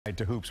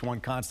To hoops, one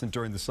constant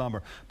during the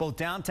summer. Both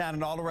downtown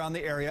and all around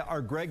the area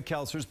are Greg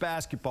Kelser's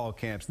basketball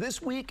camps.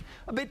 This week,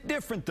 a bit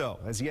different, though,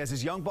 as he has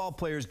his young ball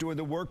players doing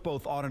the work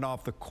both on and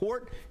off the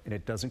court, and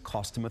it doesn't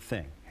cost him a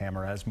thing.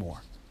 Hammer has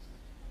more.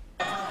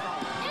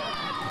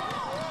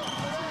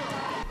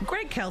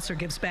 Greg Kelser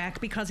gives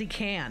back because he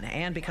can,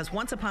 and because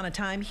once upon a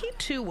time, he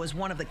too was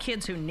one of the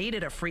kids who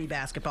needed a free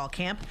basketball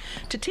camp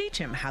to teach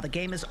him how the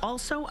game is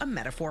also a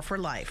metaphor for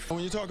life.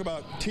 When you talk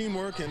about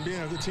teamwork and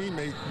being a good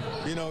teammate,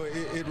 you know,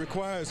 it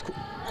requires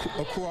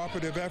a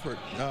cooperative effort.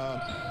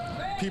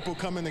 People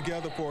coming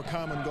together for a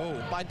common goal.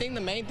 I think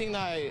the main thing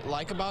that I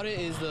like about it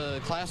is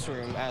the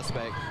classroom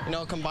aspect. You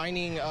know,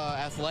 combining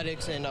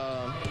athletics and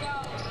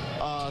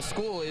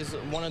school is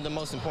one of the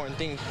most important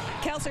things.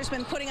 Kelser's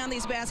been putting on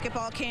these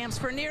basketball camps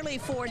for nearly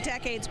 4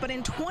 decades, but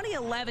in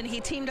 2011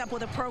 he teamed up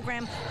with a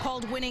program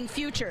called Winning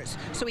Futures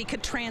so he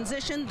could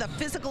transition the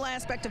physical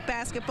aspect of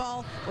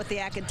basketball with the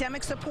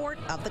academic support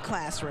of the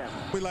classroom.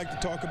 We like to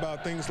talk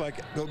about things like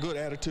a good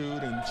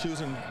attitude and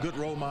choosing good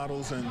role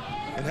models and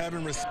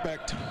having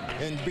respect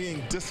and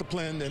being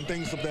disciplined and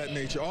things of that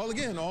nature. All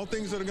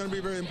things that are going to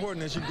be very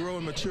important as you grow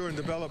and mature and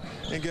develop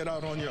and get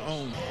out on your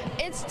own.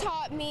 It's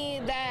taught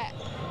me that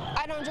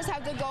I don't just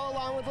have to go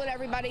along with what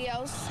everybody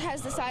else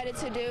has decided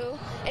to do.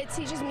 It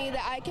teaches me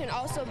that I can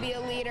also be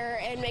a leader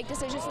and make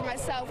decisions for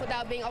myself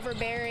without being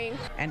overbearing.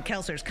 And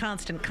Kelser's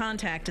constant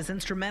contact is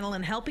instrumental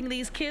in helping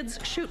these kids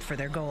shoot for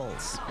their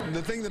goals.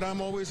 The thing that I'm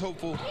always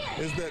hopeful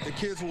is that the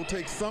kids will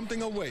take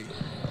something away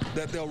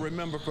that they'll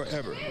remember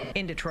forever.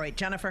 In Detroit,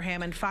 Jennifer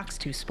Hammond, Fox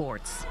 2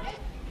 Sports.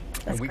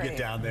 And we get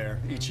down there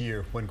each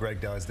year when Greg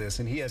does this,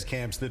 and he has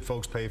camps that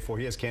folks pay for.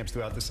 He has camps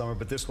throughout the summer,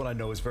 but this one I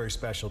know is very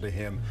special to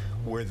him,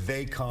 where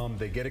they come,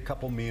 they get a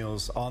couple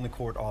meals on the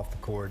court, off the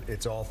court.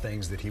 It's all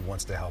things that he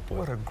wants to help with.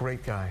 What a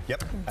great guy.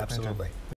 Yep, absolutely.